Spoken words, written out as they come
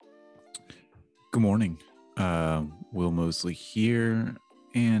Good morning. Will Mosley here.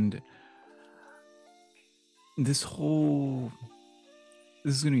 And this whole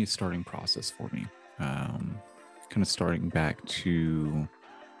this is going to be a starting process for me. Kind of starting back to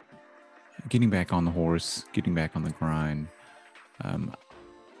getting back on the horse, getting back on the grind.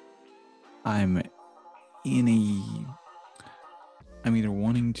 I'm in a I'm either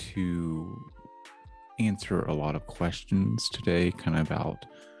wanting to answer a lot of questions today, kind of about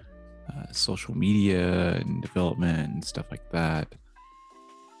social media and development and stuff like that,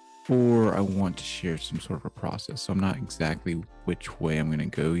 or I want to share some sort of a process. So I'm not exactly which way I'm going to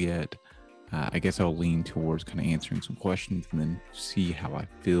go yet. I guess I'll lean towards kind of answering some questions and then see how I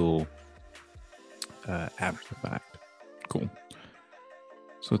feel after the fact. Cool.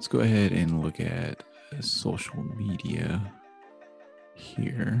 So let's go ahead and look at social media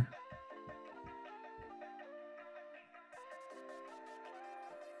here.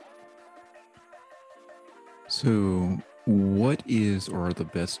 So, what is or are the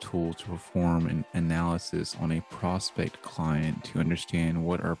best tools to perform an analysis on a prospect client to understand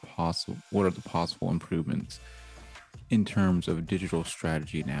what are the possible improvements in terms of digital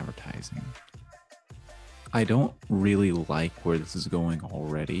strategy and advertising? I don't really like where this is going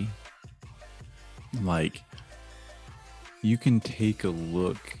already. Like, you can take a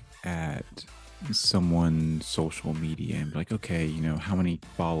look at someone's social media and be like, okay, how many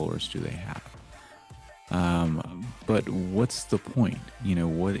followers do they have? But what's the point?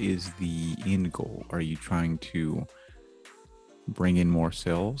 What is the end goal? Are you trying to bring in more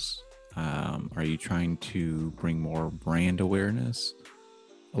sales? Are you trying to bring more brand awareness?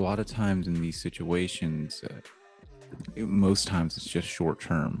 A lot of times in these situations, most times it's just short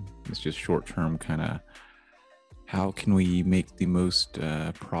term. It's just short term kind of, how can we make the most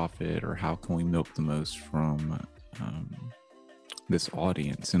profit, or how can we milk the most from this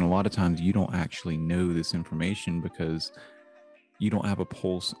audience? And a lot of times you don't actually know this information because you don't have a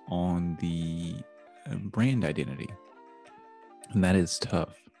pulse on the brand identity, and that is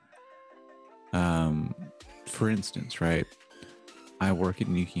tough. For instance, right, I work at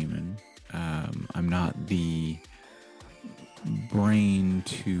New Human. I'm not the brain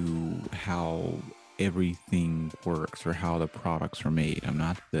to how everything works or how the products are made. I'm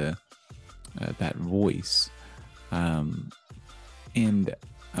not the that voice. And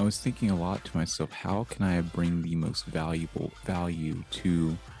I was thinking a lot to myself, how can I bring the most valuable value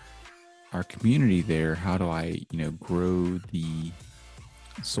to our community there? How do I, grow the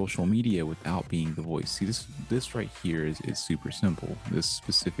social media without being the voice? See, this right here is super simple. This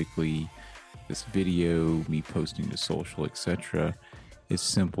video, me posting to social, etc., is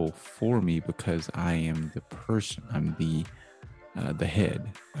simple for me because I am the person. I'm the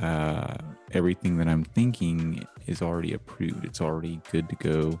head. Everything that I'm thinking is already approved. It's already good to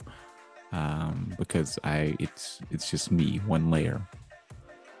go, because it's just me, one layer.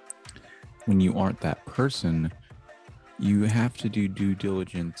 When you aren't that person, you have to do due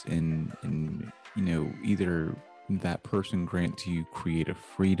diligence in either that person grants you creative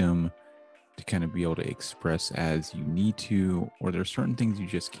freedom to kind of be able to express as you need to, or there are certain things you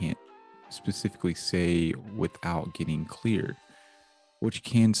just can't specifically say without getting cleared, which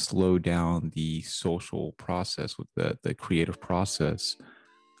can slow down the social process with the creative process,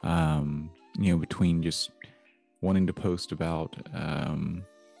 between just wanting to post about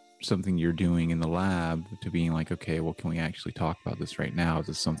something you're doing in the lab to being like, okay, well, can we actually talk about this right now? Is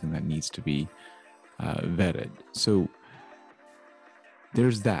this something that needs to be vetted? So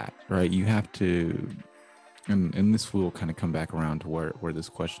there's that, right? You have to, and this will kind of come back around to where this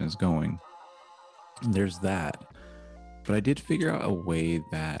question is going. There's that. But I did figure out a way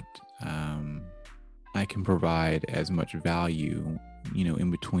that I can provide as much value, in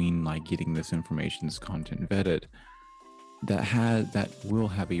between like getting this information, this content vetted, that will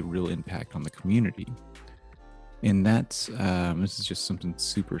have a real impact on the community. And that's this is just something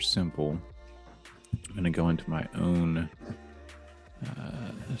super simple. I'm going to go into my own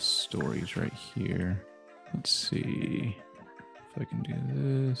stories right here. Let's see if I can do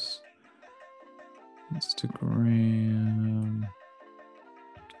this. Instagram.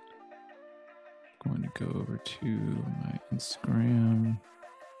 I'm going to go over to my Instagram.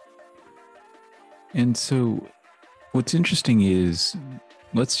 And so what's interesting is,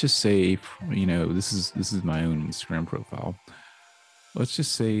 let's just say, this is my own Instagram profile. Let's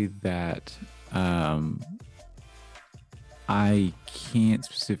just say that I can't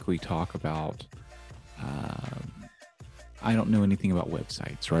specifically talk about, I don't know anything about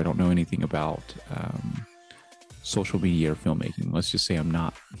websites, or I don't know anything about social media or filmmaking. Let's just say I'm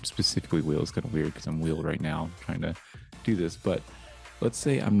not specifically Will. It's kind of weird because I'm Will right now trying to do this, but let's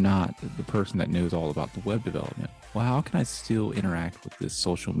say I'm not the person that knows all about the web development. Well, how can I still interact with this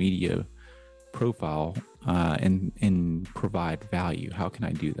social media profile and provide value? How can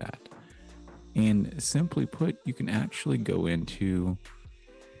I do that? And simply put, you can actually go into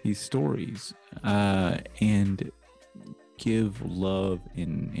these stories and give love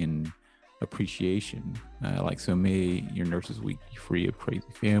and appreciation. Like, so may your Nurses Week be free of crazy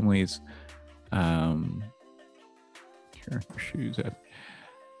families. Here, shoes.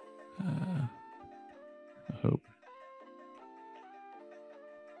 I hope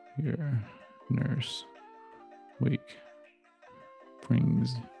your Nurse Week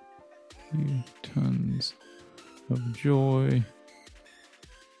brings you tons of joy.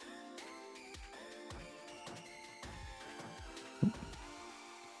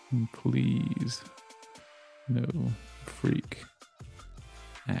 And please, no freak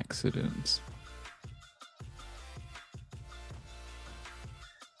accidents.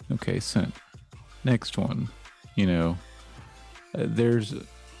 Okay, sent. Next one. There's, so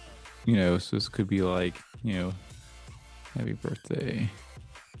this could be like, happy birthday,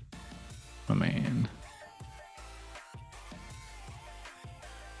 my man.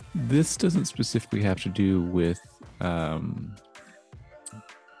 This doesn't specifically have to do with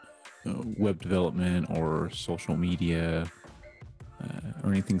web development or social media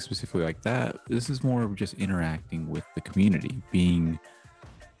or anything specifically like that. This is more of just interacting with the community, being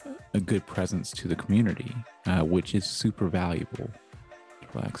a good presence to the community, which is super valuable.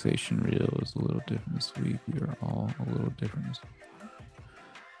 Relaxation reel is a little different this week. We are all a little different.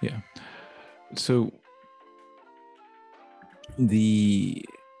 Yeah. So the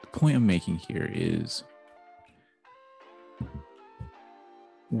point I'm making here is,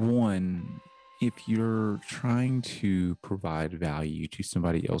 one, if you're trying to provide value to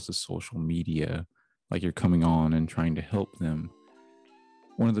somebody else's social media, like you're coming on and trying to help them,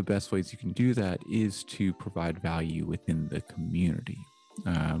 one of the best ways you can do that is to provide value within the community,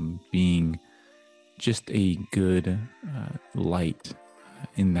 being just a good light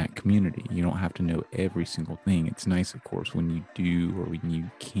in that community. You don't have to know every single thing. It's nice, of course, when you do, or when you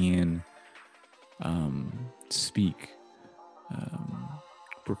can speak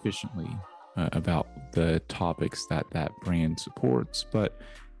proficiently about the topics that brand supports. But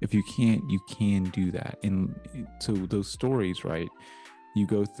if you can't, you can do that. And so those stories, right, you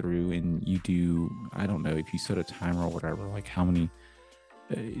go through and you do, I don't know, if you set a timer or whatever, like how many,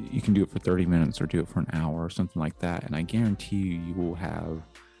 you can do it for 30 minutes or do it for an hour or something like that. And I guarantee you will have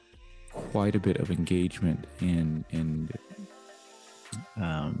quite a bit of engagement and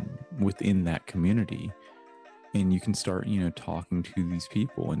within that community. And you can start, talking to these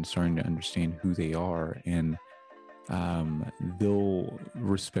people and starting to understand who they are. And they'll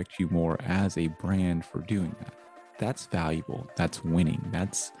respect you more as a brand for doing that. That's valuable. That's winning.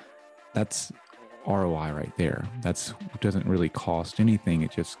 That's ROI right there. That's doesn't really cost anything. It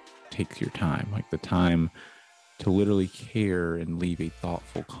just takes your time, like the time to literally care and leave a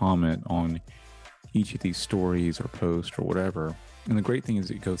thoughtful comment on each of these stories or posts or whatever. And the great thing is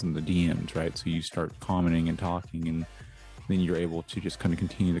it goes in the DMs, right? So you start commenting and talking, and then you're able to just kind of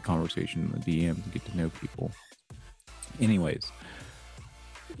continue the conversation in the DMs and get to know people. Anyways,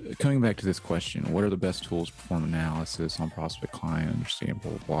 coming back to this question, what are the best tools to perform analysis on prospect client, understand,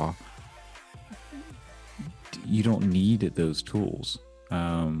 blah, blah, blah. You don't need those tools.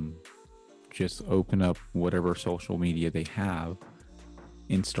 Just open up whatever social media they have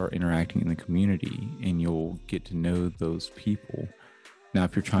and start interacting in the community, and you'll get to know those people. Now,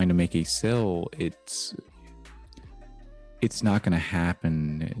 if you're trying to make a sale, it's not going to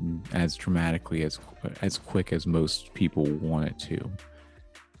happen as dramatically as quick as most people want it to.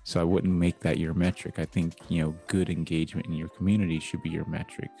 So I wouldn't make that your metric. I think, good engagement in your community should be your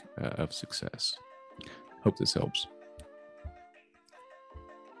metric of success. Hope this helps.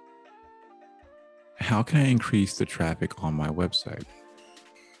 How can I increase the traffic on my website?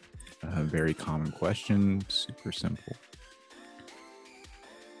 A very common question, super simple.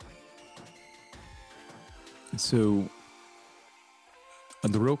 So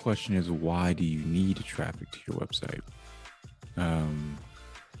the real question is, why do you need traffic to your website?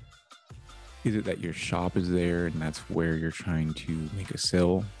 Is it that your shop is there and that's where you're trying to make a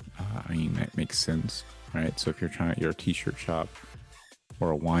sale? That makes sense, right? So if you're a t-shirt shop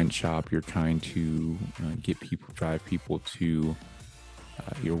or a wine shop, you're trying to drive people to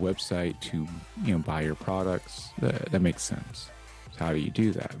your website to buy your products. That makes sense. So how do you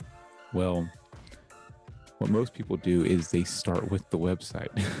do that? Well, what most people do is they start with the website.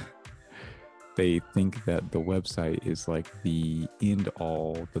 they think that the website is like the end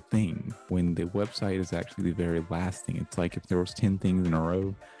all, the thing, when the website is actually the very last thing. It's like if there was 10 things in a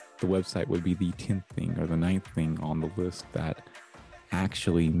row, the website would be the 10th thing or the 9th thing on the list that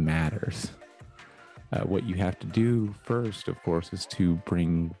actually matters. What you have to do first, of course, is to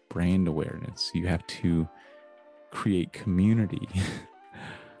bring brand awareness. You have to create community.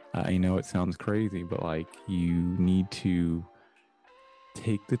 I know it sounds crazy, but like you need to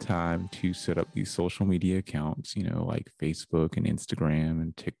take the time to set up these social media accounts, like Facebook and Instagram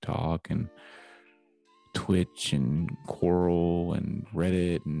and TikTok and Twitch and Quora and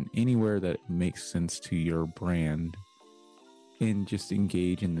Reddit and anywhere that makes sense to your brand, and just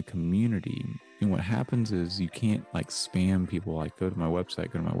engage in the community. And what happens is you can't like spam people like go to my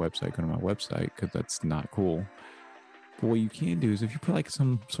website, because that's not cool. But what you can do is if you put like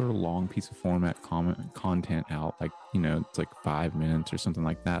some sort of long piece of format content out, like, it's like 5 minutes or something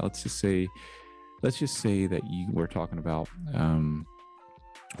like that. Let's just say that you were talking about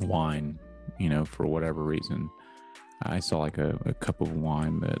wine, for whatever reason. I saw like a cup of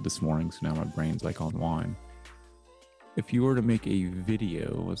wine this morning, so now my brain's like on wine. If you were to make a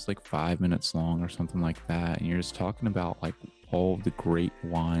video, it's like 5 minutes long or something like that, and you're just talking about like all of the great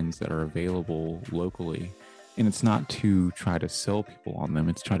wines that are available locally, and it's not to try to sell people on them,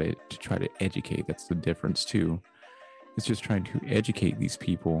 it's try to educate. That's the difference too. It's just trying to educate these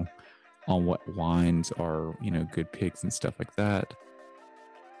people on what wines are, good picks and stuff like that.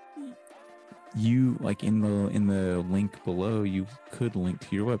 You like in the link below, you could link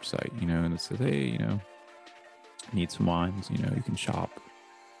to your website, and it says, hey, need some wines, you can shop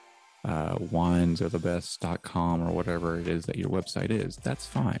winesarethebest.com or whatever it is that your website is. That's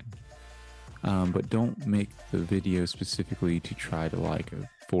fine. But don't make the video specifically to try to like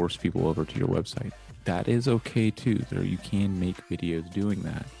force people over to your website. That is okay too. You can make videos doing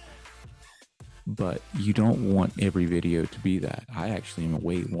that, but you don't want every video to be that. I actually am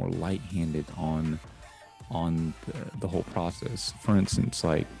way more light-handed on the whole process. For instance,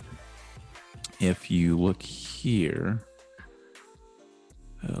 like if you look here,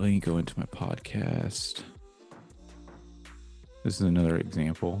 let me go into my podcast. This is another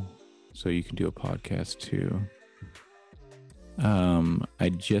example. So you can do a podcast too. I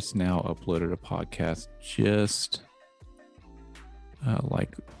just now uploaded a podcast just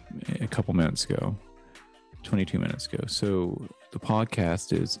like a couple minutes ago, 22 minutes ago. So the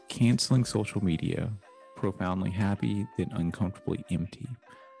podcast is Canceling Social Media, Profoundly Happy, Then Uncomfortably Empty.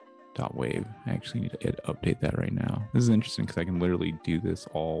 .wave. I actually need to update that right now. This is interesting because I can literally do this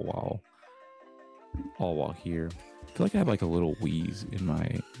all while here. I feel like I have like a little wheeze in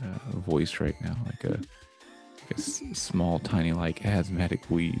my voice right now, like a small, tiny, like asthmatic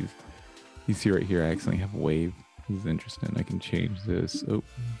wheeze. You see right here, I actually have wave. This is interesting. I can change this. Oh,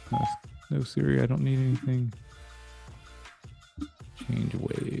 no, Siri, I don't need anything. Change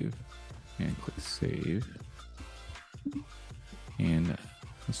wave and click save. And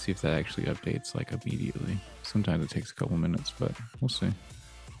let's see if that actually updates like immediately. Sometimes it takes a couple minutes, but we'll see.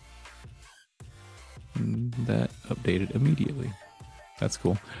 And that updated immediately. That's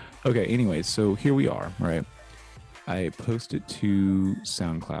cool. Okay, anyways, so here we are, right? I posted to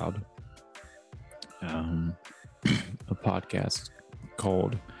SoundCloud a podcast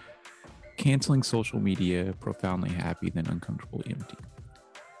called Canceling Social Media, Profoundly Happy, Then Uncomfortably Empty.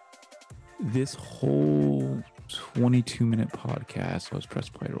 This whole 22-minute podcast, let's press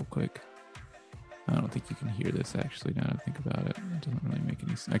play real quick. I don't think you can hear this actually now that I think about it. It doesn't really make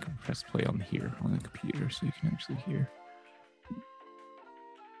any sense. I can press play on here on the computer so you can actually hear.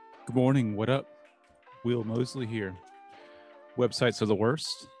 Good morning. What up? Will Mosley here. Websites are the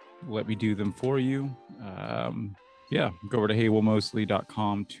worst. Let me do them for you. Go over to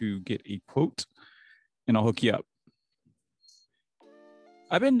heywillmosley.com to get a quote and I'll hook you up.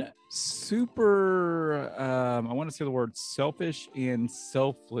 I've been super, I want to say the word selfish and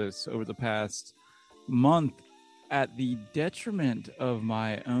selfless over the past month at the detriment of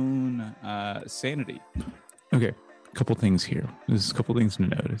my own sanity. Okay, a couple things here. There's a couple things to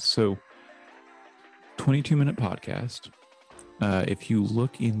notice. So, 22-minute podcast. If you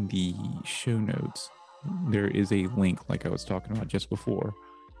look in the show notes, there is a link like I was talking about just before.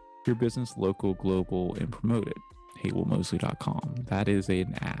 Your business, local, global, and promote it. heywillmosley.com. That is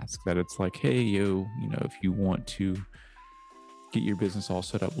an ask that it's like, hey, if you want to get your business all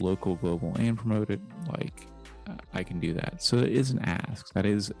set up local, global, and promote it, like I can do that. So it is an ask. That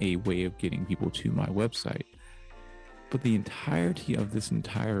is a way of getting people to my website. But the entirety of this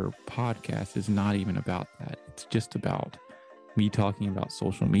entire podcast is not even about that. It's just about me talking about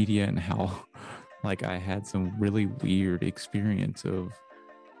social media and how like I had some really weird experience of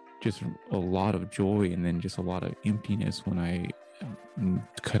just a lot of joy and then just a lot of emptiness when I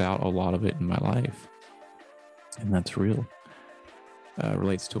cut out a lot of it in my life. And that's real.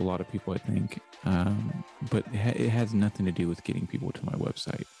 Relates to a lot of people, I think. But it has nothing to do with getting people to my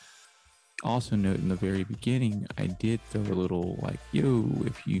website. Also note, in the very beginning, I did throw a little like, yo,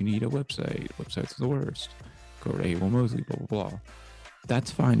 if you need a website, websites are the worst. Go to Abel Mosley, blah, blah, blah. That's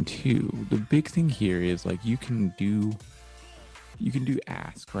fine too. The big thing here is like you can do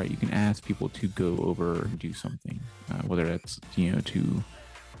ask, right? You can ask people to go over and do something, whether that's, to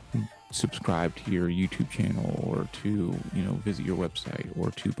subscribe to your YouTube channel or to, visit your website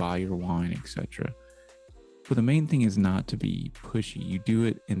or to buy your wine, etc. But the main thing is not to be pushy. You do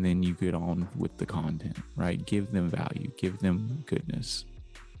it and then you get on with the content, right? Give them value, give them goodness.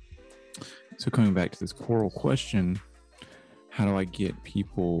 So coming back to this coral question, how do I get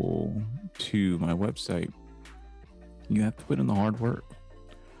people to my website? You have to put in the hard work.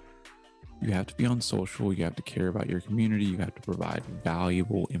 You have to be on social. You have to care about your community. You have to provide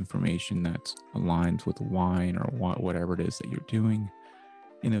valuable information that aligns with the wine or whatever it is that you're doing.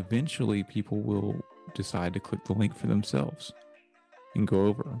 And eventually people will decide to click the link for themselves and go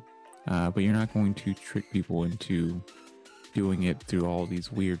over. But you're not going to trick people into doing it through all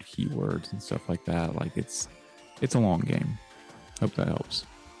these weird keywords and stuff like that. Like it's a long game. Hope that helps.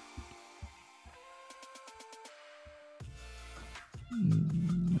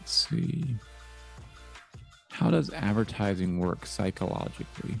 Let's see. How does advertising work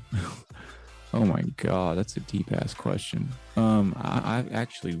psychologically? Oh my God, that's a deep ass question. I've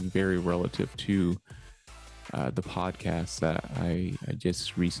actually very relative to the podcast that I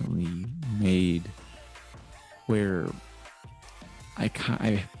just recently made, where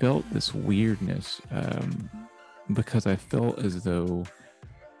I felt this weirdness because I felt as though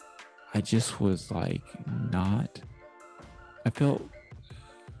I just was like I felt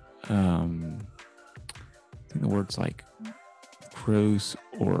I think the word's like gross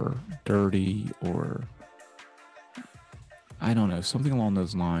or dirty or I don't know, something along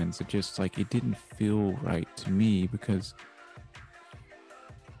those lines. It just like it didn't feel right to me, because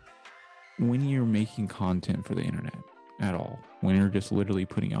when you're making content for the internet at all, when you're just literally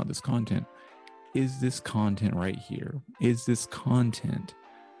putting out this content, is this content right here? Is this content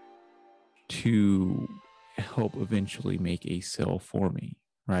to help eventually make a sale for me,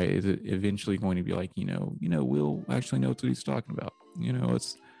 right? Is it eventually going to be like, Will actually knows what he's talking about?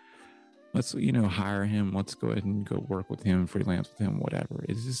 Let's hire him. Let's go ahead and go work with him, freelance with him, whatever.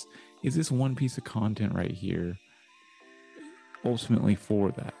 Is this one piece of content right here ultimately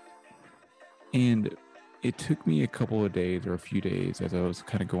for that? And it took me a couple of days or a few days as I was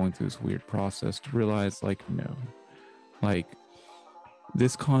kind of going through this weird process to realize, like, no, like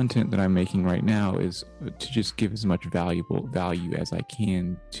this content that I'm making right now is to just give as much value as I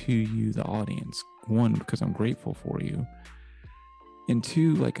can to you, the audience. One, because I'm grateful for you. And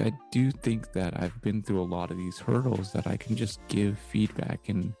two, like, I do think that I've been through a lot of these hurdles that I can just give feedback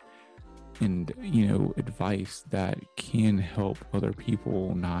and advice that can help other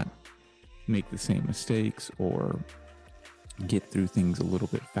people not make the same mistakes or get through things a little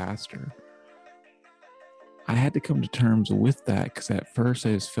bit faster. I had to come to terms with that, because at first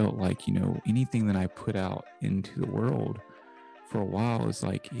I just felt like, anything that I put out into the world for a while is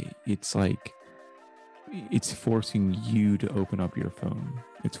like, it's forcing you to open up your phone.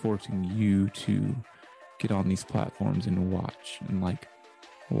 It's forcing you to get on these platforms and watch. And like,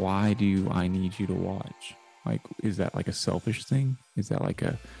 why do I need you to watch? Like, is that like a selfish thing? Is that like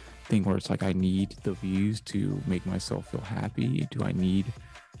a thing where it's like, I need the views to make myself feel happy? Do I need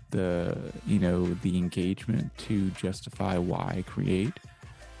the engagement to justify why I create?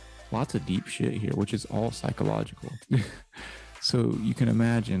 Lots of deep shit here, which is all psychological. So you can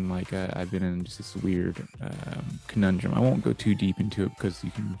imagine, like, I've been in just this weird conundrum. I won't go too deep into it, because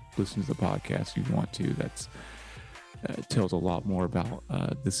you can listen to the podcast if you want to. That's tells a lot more about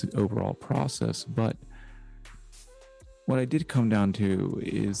this overall process. But what I did come down to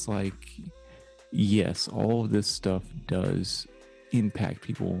is, like, yes, all of this stuff does impact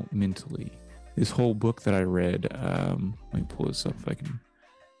people mentally. This whole book that I read, let me pull this up if I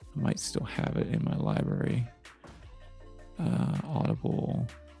might still have it in my library. Audible,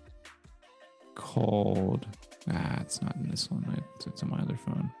 called, it's not in this one, it's on my other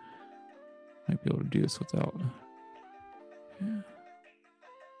phone. Might be able to do this without,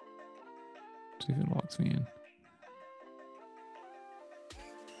 see if it locks me in.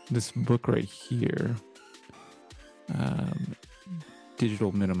 This book right here,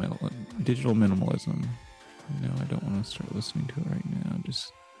 digital minimalism. No, I don't want to start listening to it right now.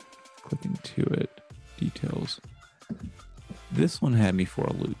 Just clicking to it. Details. this one had me for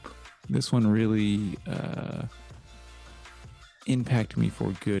a loop. This one really impacted me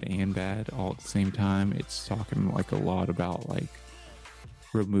for good and bad all at the same time. It's talking like a lot about like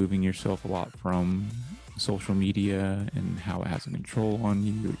removing yourself a lot from social media and how it has a control on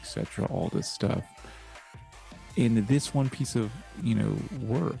you, etc. All this stuff. And this one piece of,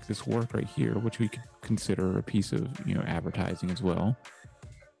 this work right here, which we could consider a piece of, advertising as well,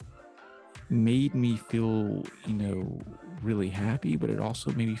 made me feel, really happy, but it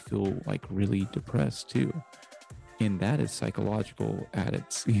also made me feel like really depressed too. And that is psychological at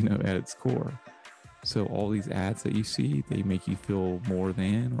its, at its core. So all these ads that you see, they make you feel more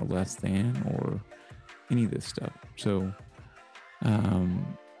than or less than or any of this stuff. So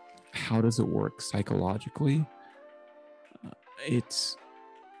how does it work psychologically?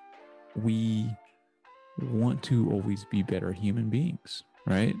 We want to always be better human beings,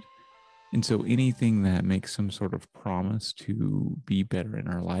 right? And so anything that makes some sort of promise to be better in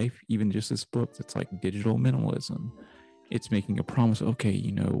our life, even just this book that's like digital minimalism, it's making a promise, okay,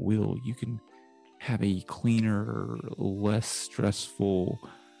 Will, you can have a cleaner, less stressful,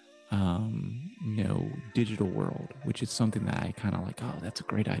 digital world, which is something that I kind of like, oh, that's a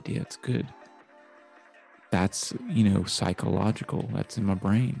great idea. It's good. That's, psychological. That's in my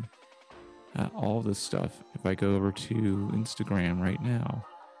brain. All this stuff. If I go over to Instagram right now,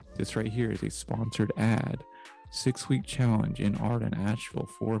 this right here is a sponsored ad. 6-week challenge in art in Asheville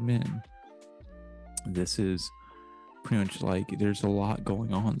for men. This is pretty much like there's a lot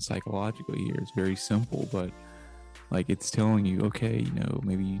going on psychologically here. It's very simple, but like it's telling you, okay,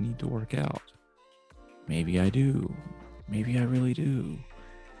 maybe you need to work out. Maybe I do. Maybe I really do.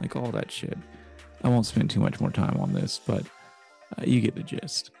 Like all that shit. I won't spend too much more time on this, but you get the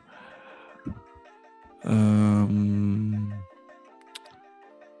gist.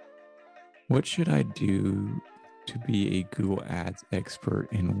 What should I do to be a Google Ads expert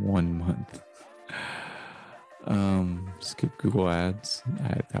in 1 month? Skip Google Ads.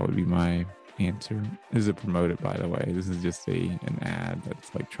 That would be my answer. This is promoted, by the way. This is just an ad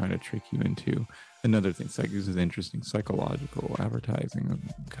that's like trying to trick you into another thing. Like this is interesting. Psychological advertising. Oh,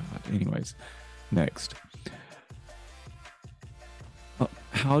 God. Anyways, next.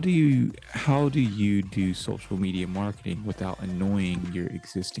 How do you do social media marketing without annoying your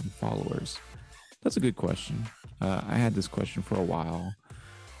existing followers? That's a good question. I had this question for a while,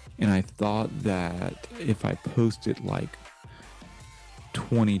 and I thought that if I posted like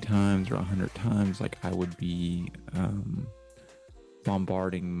 20 times or 100 times, like I would be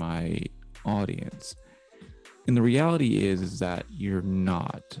bombarding my audience. And the reality is that you're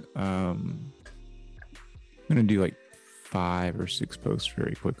not. I'm going to do like 5 or 6 posts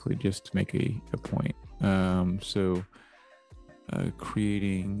very quickly just to make a point. So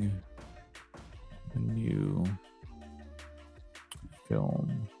creating a new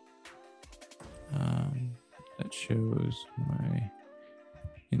film that shows my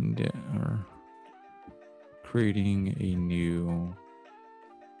or creating a new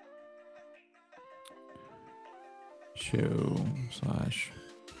show /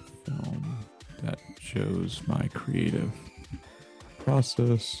 film that shows my creative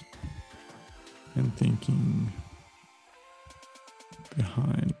process and thinking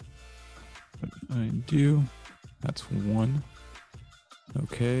behind what I do. That's one.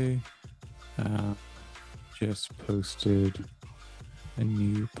 Okay. Just posted a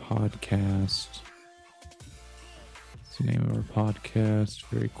new podcast. What's the name of our podcast?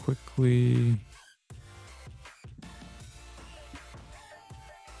 Very quickly.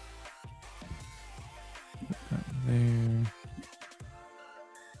 Put that there.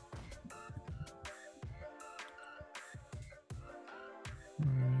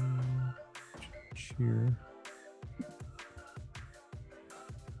 Cheer.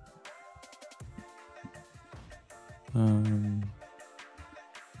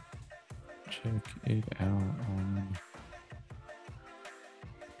 Check it out on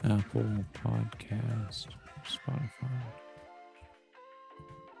Apple Podcast, Spotify.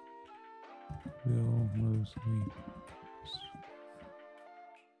 Will Mosley.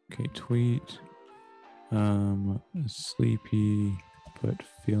 Okay, tweet. Sleepy but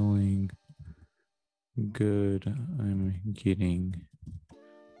feeling good. I'm getting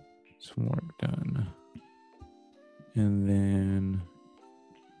some work done. And then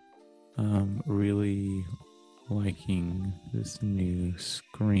really liking this new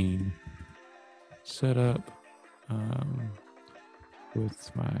screen setup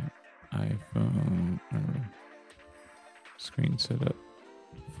with my iPhone screen setup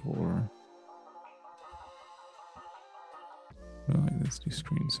for like this new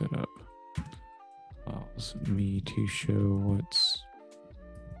screen setup. allows me to show what's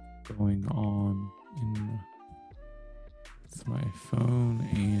going on with my phone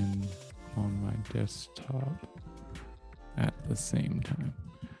and on my desktop at the same time.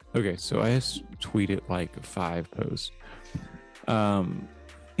 Okay, so I just tweeted like 5 posts.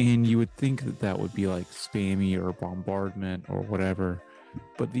 And you would think that that would be like spammy or bombardment or whatever,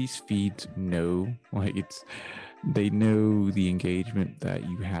 but these feeds know, they know the engagement that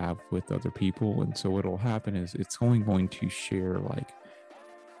you have with other people. And so what'll happen is it's only going to share like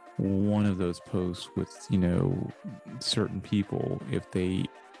one of those posts with, certain people if they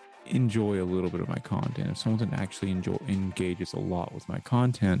enjoy a little bit of my content. If someone actually engages a lot with my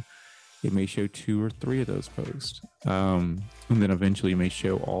content, it may show 2 or 3 of those posts. And then eventually you may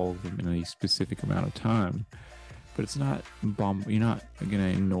show all of them in a specific amount of time. But it's not you're not going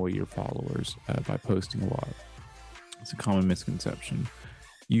to annoy your followers by posting a lot. It's a common misconception.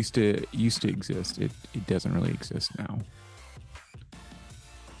 Used to exist. It doesn't really exist now.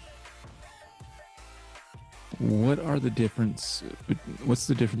 What's the difference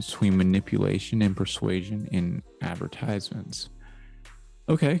between manipulation and persuasion in advertisements?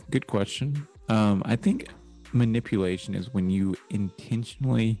 Okay, good question. I think manipulation is when you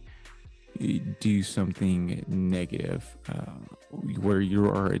intentionally do something negative, where you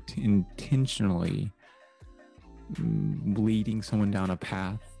are intentionally leading someone down a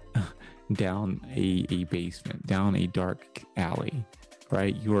path, down a basement, down a dark alley,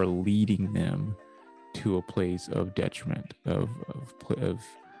 right? You are leading them to a place of detriment, of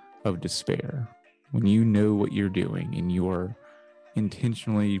despair. When you know what you're doing and you are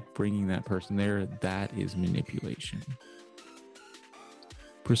intentionally bringing that person there, that is manipulation.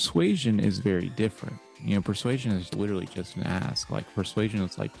 Persuasion is very different. Persuasion is literally just an ask. Like persuasion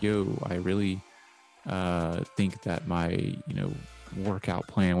is like, yo, I really think that my workout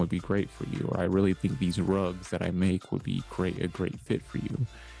plan would be great for you, or I really think these rugs that I make would be a great fit for you.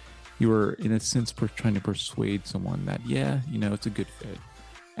 You are in a sense trying to persuade someone that it's a good fit.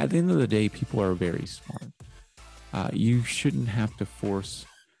 At the end of the day, people are very smart. You shouldn't have to force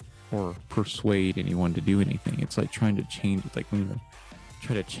or persuade anyone to do anything. It's like trying to change. It's like when you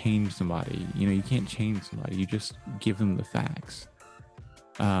try to change somebody, you can't change somebody. You just give them the facts.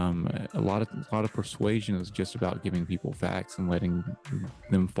 A lot of persuasion is just about giving people facts and letting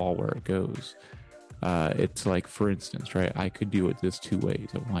them fall where it goes. It's like, for instance, right? I could do it this 2 ways.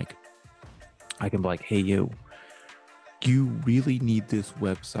 I can be like, hey, yo, you really need this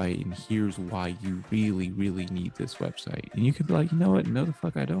website, and here's why you really, really need this website. And you could be like, you know what? No, the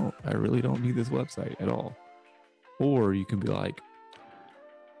fuck I don't. I really don't need this website at all. Or you can be like,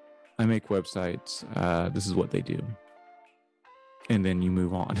 I make websites. This is what they do. And then you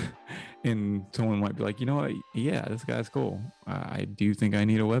move on. And someone might be like, you know what? Yeah, this guy's cool. I do think I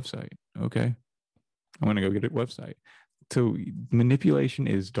need a website. Okay. I'm going to go get a website. So manipulation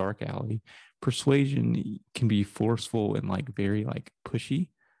is dark alley. Persuasion can be forceful and very pushy.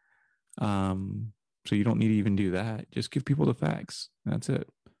 So you don't need to even do that. Just give people the facts. That's it.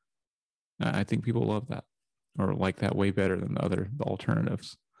 I think people love that, or like that way better than the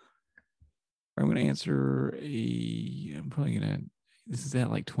alternatives. I'm going to answer this is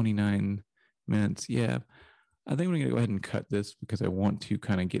at 29 minutes. Yeah. I think we're going to go ahead and cut this because I want to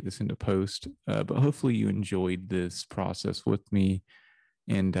kind of get this into post. But hopefully you enjoyed this process with me.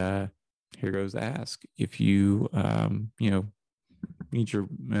 And here goes the ask. If you, need your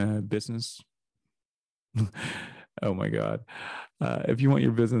business. Oh my God. If you want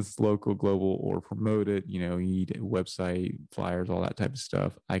your business local, global, or promote it, you need a website, flyers, all that type of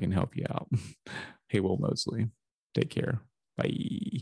stuff, I can help you out. Hey, Will Mosley. Take care. Bye.